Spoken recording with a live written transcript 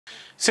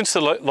Since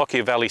the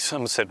Lockyer Valley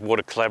Somerset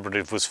Water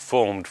Collaborative was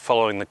formed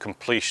following the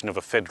completion of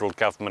a federal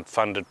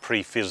government-funded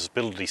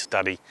pre-feasibility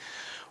study,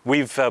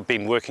 we've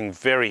been working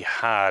very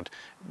hard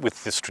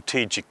with the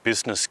strategic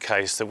business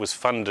case that was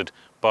funded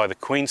by the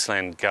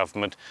Queensland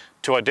Government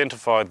to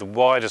identify the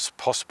widest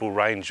possible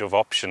range of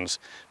options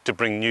to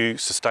bring new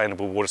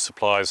sustainable water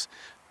supplies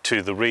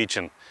to the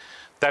region.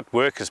 That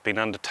work has been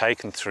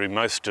undertaken through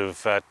most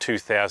of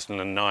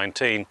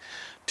 2019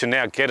 to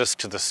now get us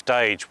to the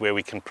stage where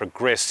we can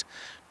progress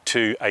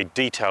to a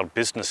detailed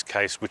business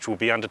case which will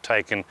be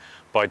undertaken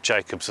by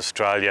Jacobs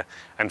Australia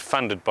and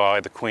funded by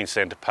the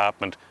Queensland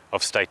Department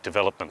of State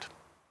Development.